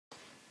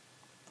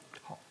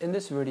In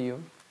this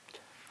video,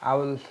 I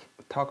will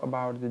talk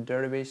about the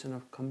derivation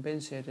of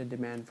compensated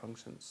demand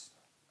functions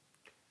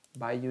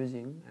by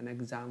using an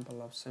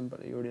example of simple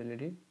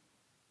utility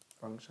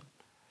function.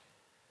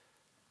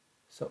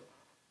 So,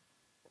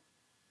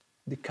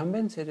 the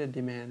compensated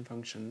demand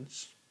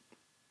functions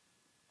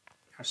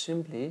are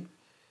simply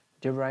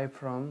derived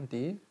from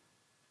the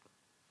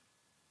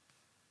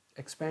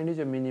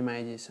expenditure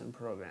minimization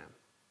program.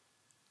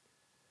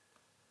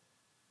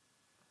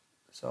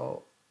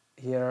 So,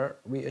 here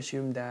we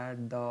assume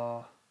that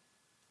the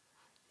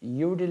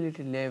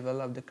utility level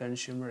of the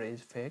consumer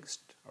is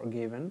fixed or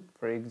given.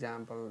 For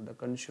example, the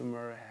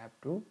consumer have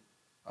to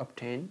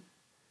obtain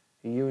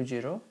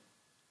U0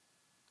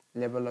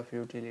 level of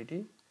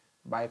utility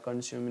by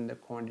consuming the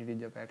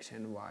quantities of X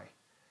and Y.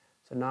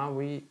 So now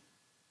we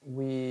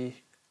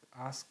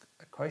ask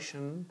a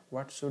question: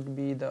 what should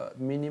be the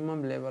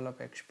minimum level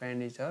of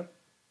expenditure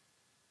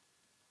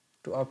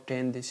to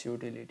obtain this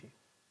utility?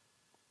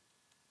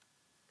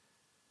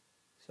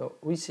 So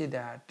we see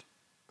that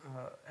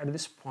at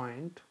this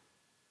point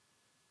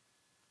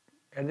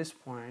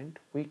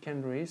we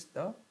can reach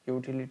the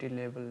utility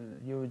level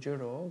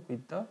U0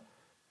 with the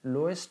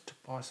lowest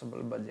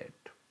possible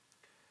budget.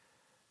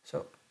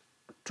 So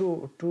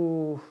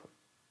to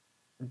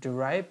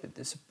derive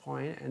this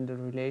point and the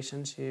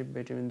relationship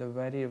between the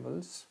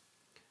variables,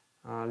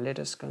 let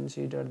us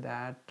consider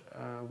that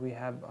we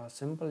have a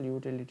simple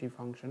utility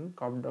function,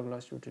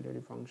 Cobb-Douglas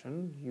utility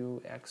function,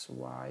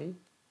 uxy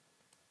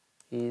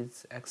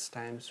is x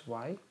times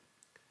y.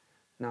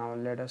 Now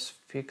let us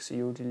fix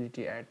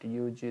utility at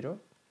u0,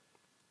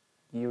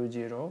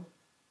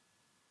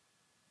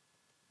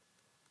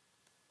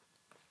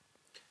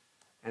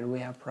 and we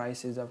have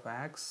prices of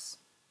x,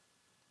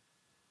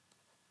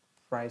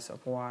 price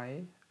of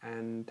y,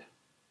 and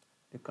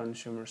the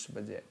consumer's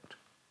budget.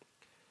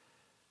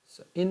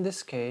 So in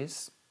this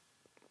case,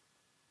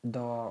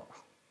 the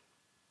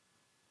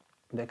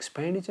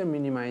expenditure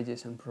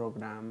minimization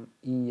program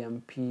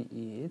EMP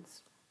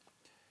is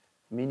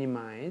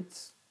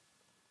minimize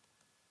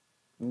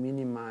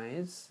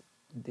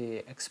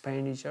the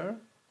expenditure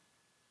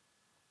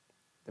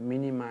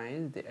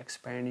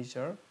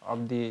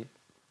of the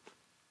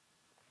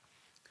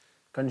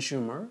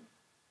consumer.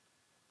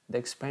 The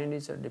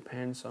expenditure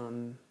depends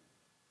on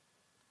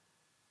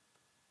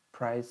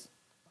the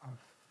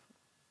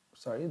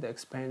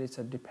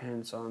expenditure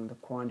depends on the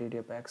quantity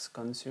of X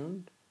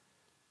consumed,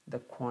 the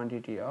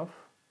quantity of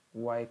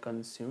Y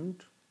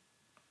consumed,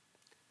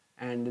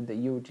 and the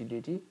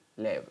utility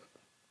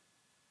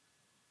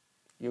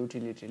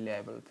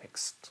level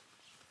fixed.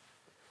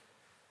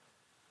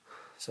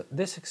 So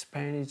this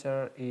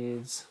expenditure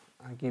is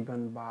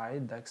given by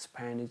the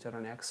expenditure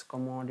on X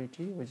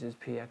commodity, which is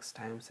Px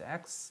times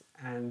X,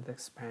 and the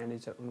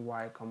expenditure on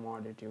Y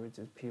commodity, which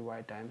is Py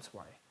times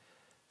Y.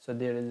 So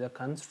there is a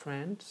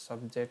constraint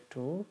subject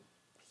to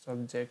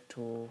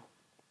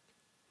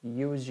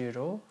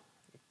U0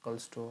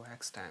 equals to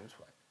X times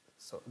Y.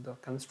 So the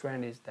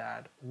constraint is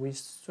that we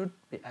should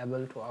be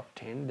able to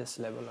obtain this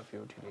level of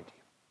utility.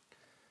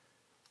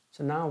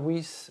 So now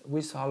we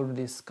solve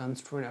this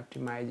constraint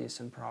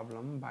optimization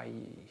problem by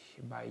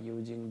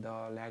using the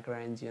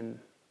Lagrangian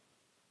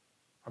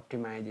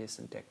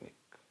optimization technique.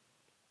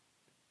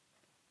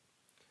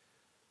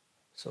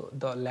 So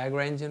the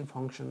Lagrangian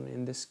function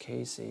in this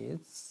case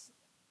is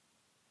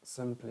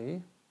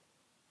simply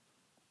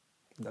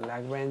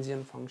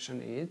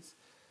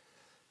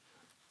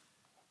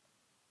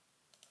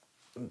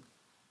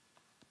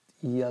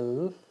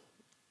L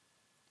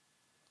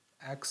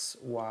x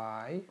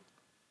y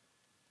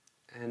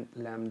and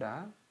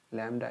lambda.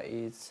 Lambda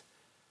is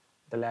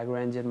the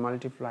Lagrangian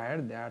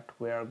multiplier that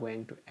we are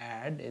going to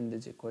add in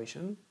this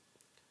equation.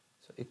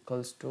 So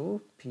equals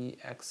to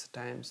px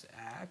times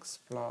x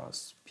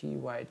plus py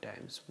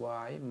times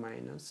y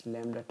minus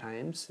lambda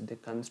times the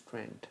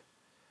constraint.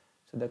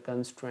 So the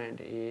constraint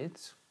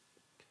is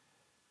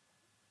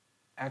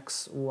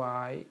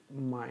xy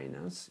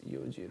minus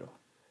u0.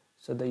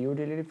 So the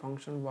utility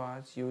function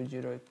was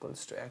u0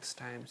 equals to x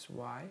times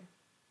y.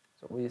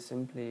 So we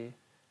simply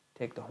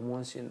take the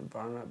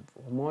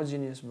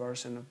homogeneous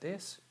version of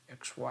this,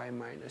 xy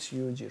minus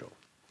u0.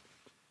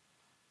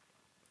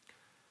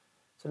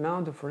 So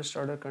now the first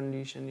order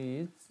condition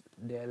is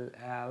del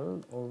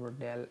L over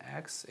del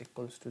x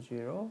equals to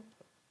 0.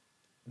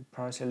 The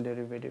partial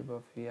derivative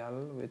of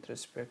L with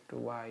respect to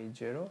y is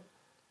 0,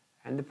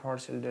 and the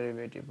partial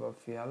derivative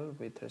of L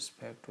with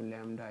respect to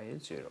lambda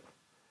is 0.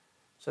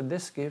 So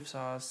this gives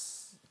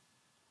us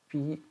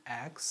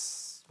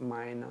px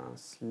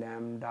minus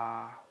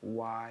lambda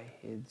y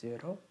is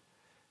 0.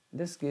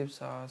 This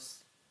gives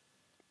us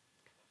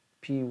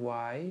py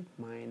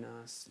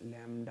minus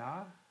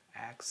lambda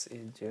x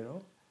is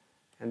 0,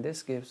 and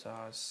this gives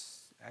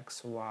us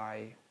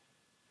xy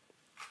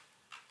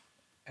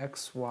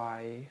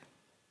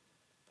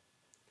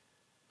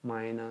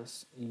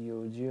minus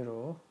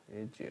u0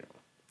 is 0.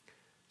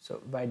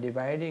 So by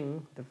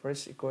dividing the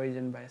first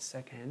equation by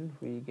second,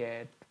 we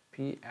get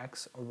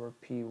px over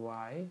py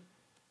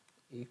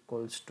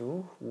equals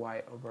to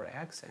y over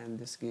x, and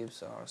this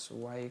gives us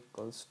y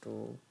equals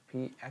to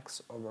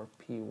px over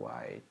py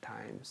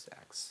times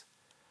x.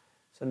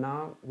 So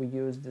now we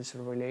use this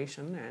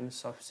relation and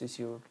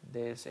substitute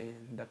this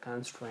in the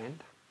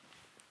constraint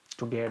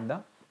to get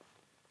the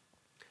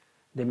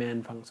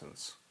demand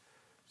functions.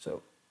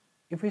 So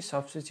if we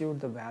substitute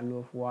the value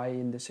of y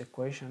in this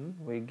equation,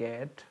 we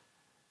get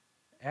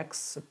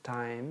x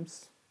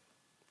times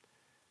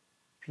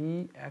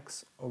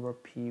px over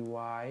py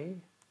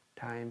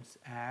times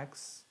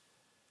x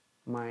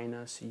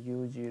minus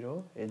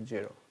u0 is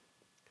 0.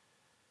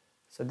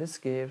 So this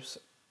gives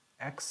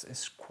x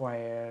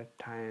squared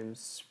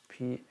times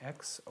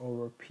px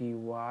over py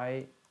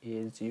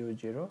is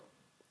u0,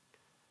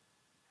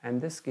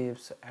 and this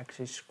gives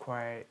x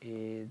squared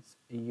is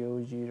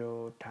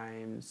u0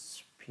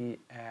 times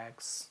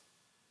px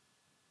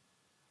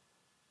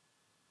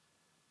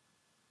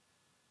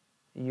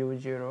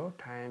u0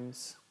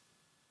 times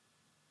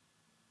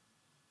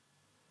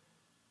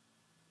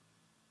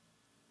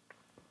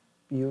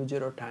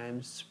u0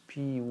 times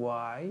py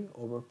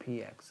over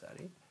px.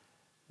 Sorry,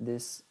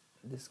 this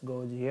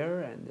goes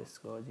here and this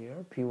goes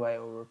here, py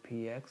over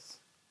px,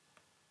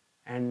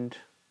 and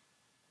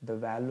the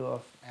value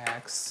of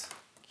x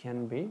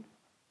can be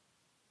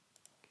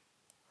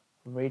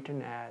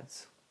written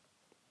as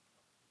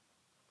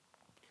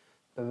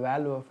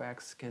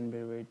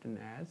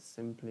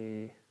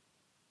simply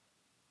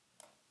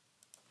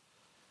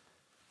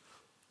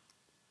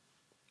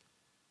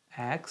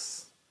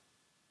x,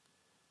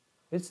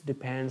 which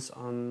depends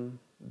on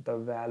the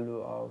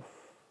value of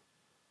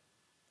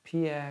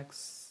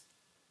px,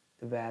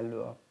 the value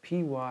of py,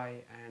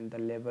 and the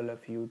level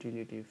of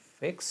utility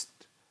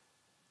fixed.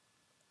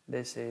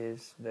 This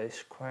is the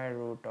square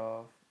root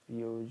of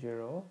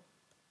u0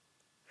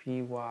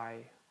 py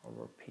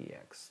over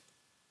px.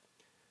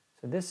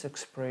 So this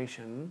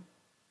expression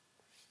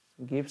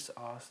gives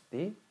us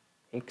the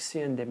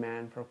Hicksian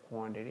demand for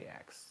quantity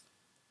x.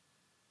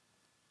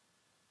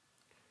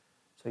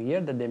 So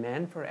here the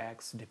demand for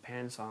x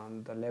depends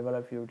on the level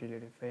of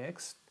utility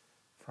fixed,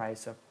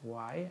 price of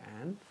y,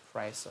 and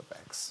price of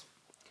x.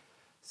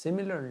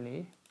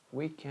 Similarly,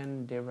 we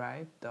can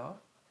derive the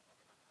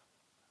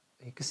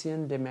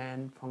Hicksian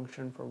demand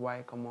function for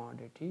y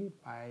commodity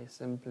by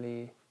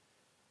simply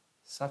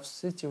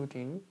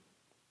substituting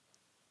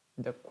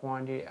the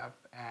quantity of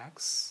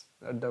x,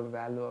 or the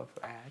value of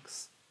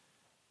x,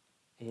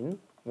 in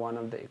one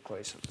of the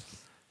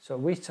equations. So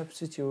we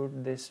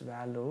substitute this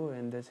value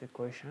in this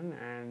equation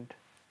and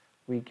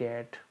we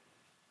get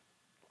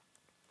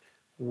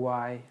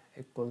y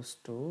equals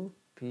to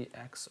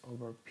px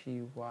over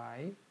py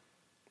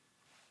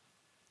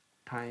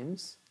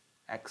times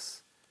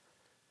x,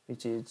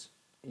 which is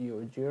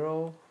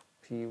u0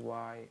 py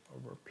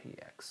over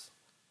px.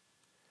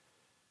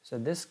 So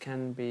this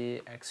can be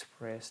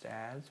expressed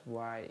as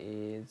y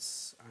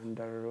is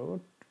under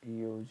root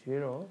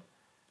u0,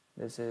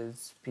 this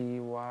is py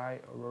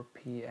over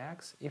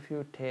px. If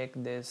you take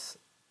this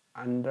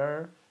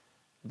under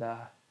the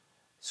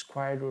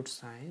square root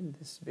sign,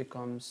 this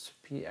becomes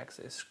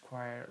px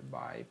squared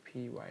by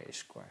py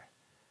squared.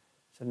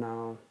 So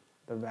now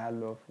the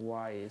value of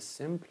y is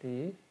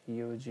simply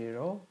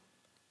u0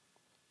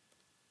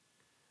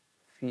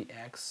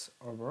 px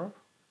over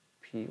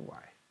py,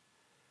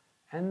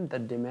 and the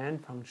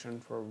demand function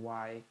for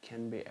y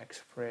can be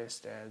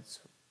expressed as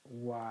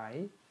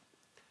y,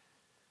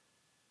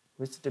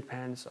 which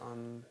depends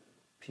on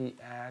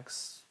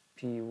px,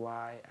 py,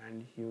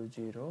 and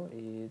u0,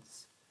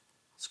 is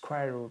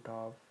square root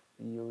of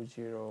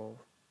u0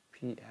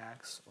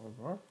 px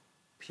over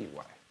py.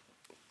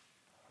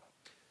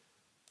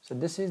 So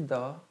this is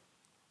the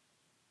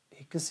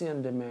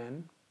Hicksian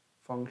demand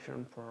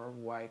function for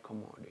y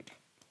commodity.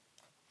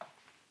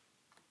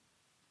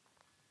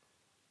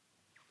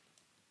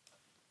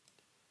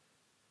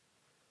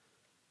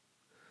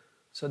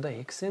 So the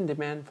Hicksian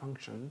demand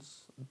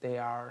functions, they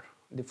are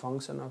the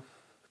function of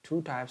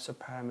two types of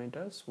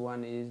parameters.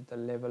 One is the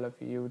level of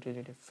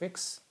utility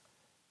fix,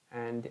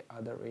 and the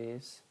other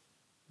is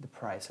the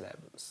price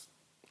levels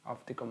of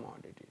the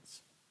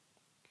commodities.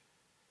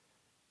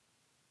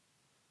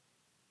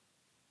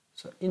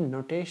 So in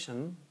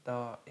notation,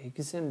 the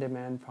Hicksian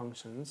demand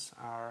functions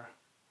are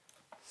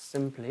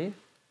simply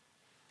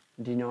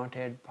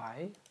denoted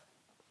by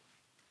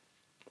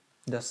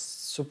the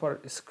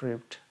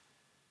superscript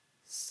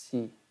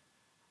C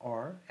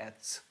or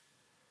H.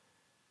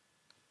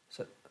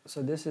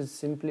 So this is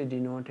simply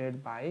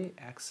denoted by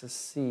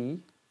xc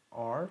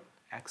or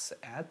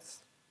xh,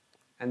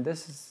 and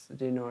this is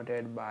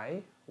denoted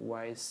by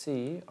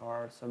yc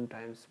or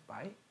sometimes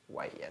by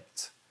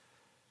yh.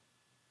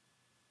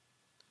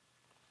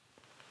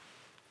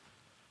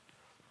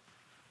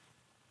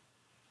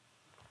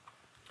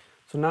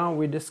 So now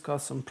we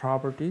discuss some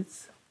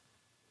properties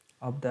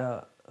of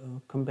the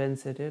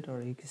compensated or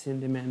Hicksian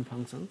demand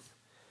functions.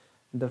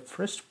 The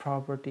first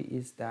property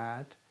is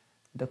that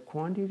the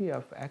quantity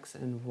of x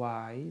and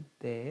y,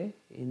 they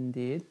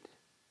indeed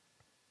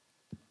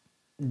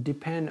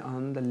depend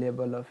on the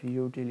level of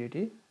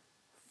utility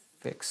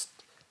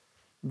fixed.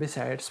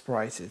 besides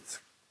prices.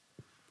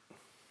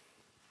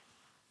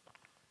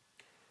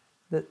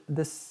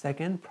 The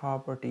second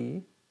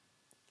property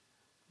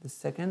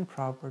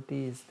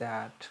is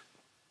that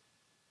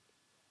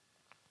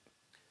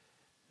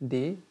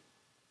the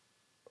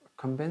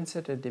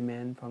compensated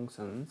demand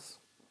functions,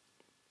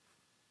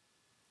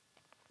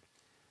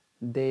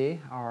 they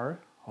are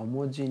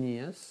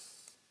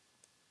homogeneous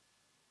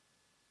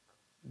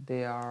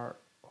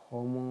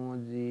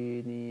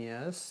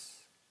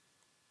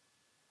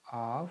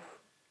of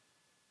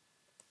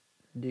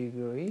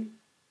degree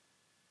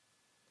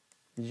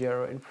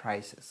 0 in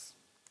prices.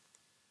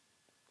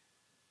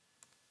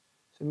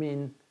 So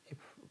mean if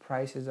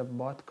prices of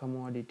both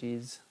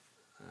commodities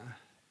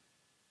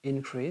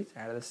increase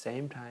at the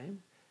same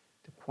time,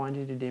 the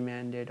quantity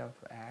demanded of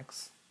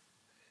X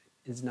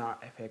is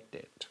not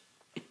affected.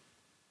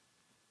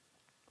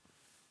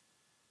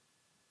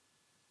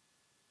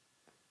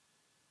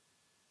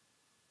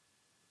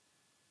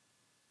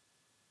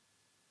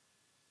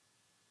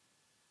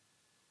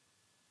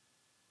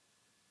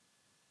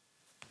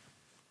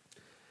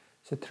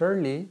 So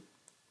thirdly,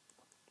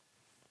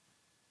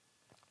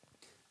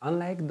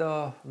 unlike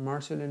the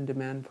Marshallian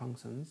demand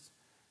functions,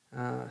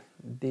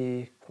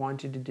 the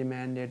quantity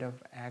demanded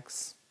of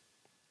X,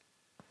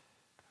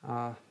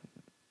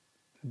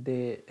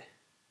 the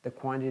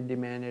quantity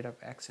demanded of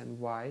X and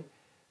Y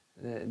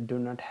do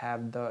not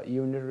have the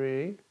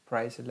unitary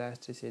price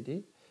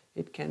elasticity.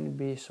 It can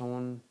be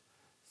shown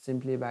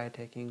simply by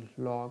taking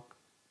log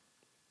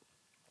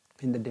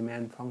in the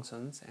demand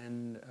functions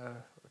and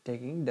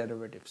taking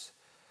derivatives.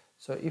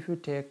 So if you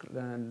take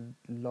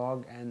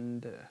log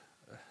and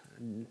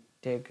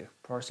take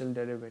partial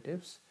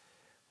derivatives,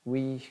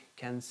 we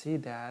can see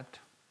that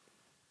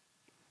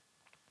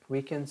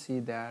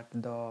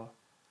the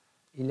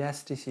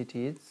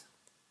elasticities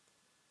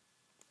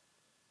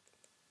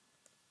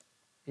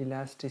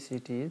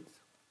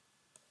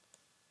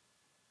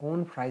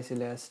own price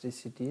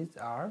elasticities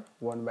are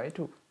 1 by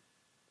 2.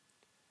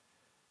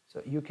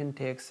 So you can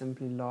take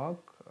simply log.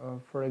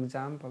 For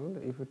example,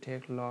 if you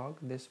take log,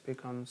 this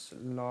becomes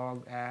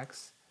log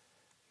X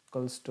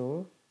equals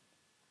to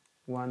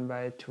 1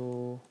 by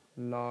 2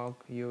 log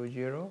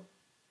U0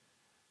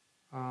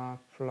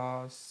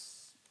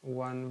 plus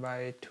 1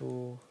 by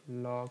 2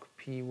 log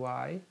Py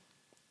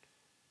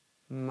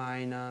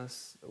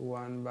minus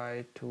 1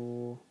 by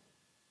 2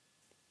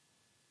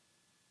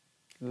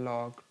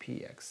 log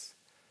Px.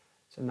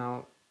 So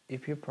now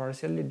if you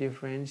partially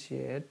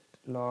differentiate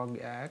log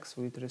X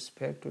with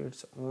respect to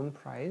its own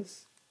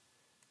price,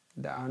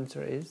 the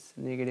answer is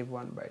negative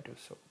 1 by 2.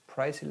 So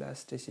price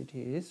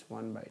elasticity is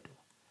 1 by 2.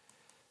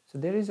 So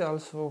there is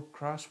also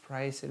cross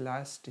price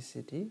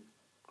elasticity.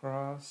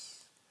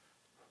 Cross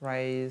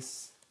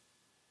price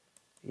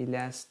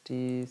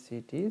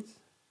elasticities,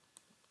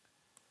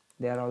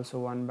 they are also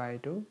 1 by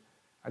 2.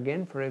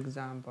 Again, for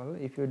example,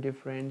 if you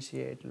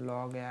differentiate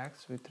log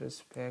X with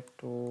respect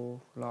to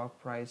log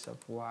price of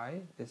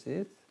Y, this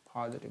is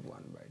positive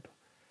 1 by 2.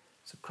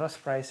 So cross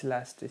price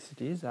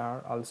elasticities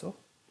are also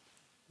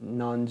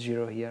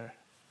non-zero here.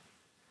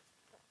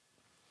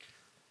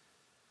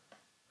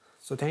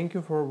 So thank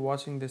you for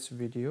watching this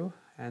video,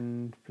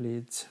 and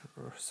please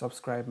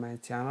subscribe my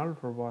channel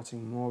for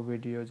watching more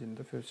videos in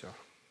the future.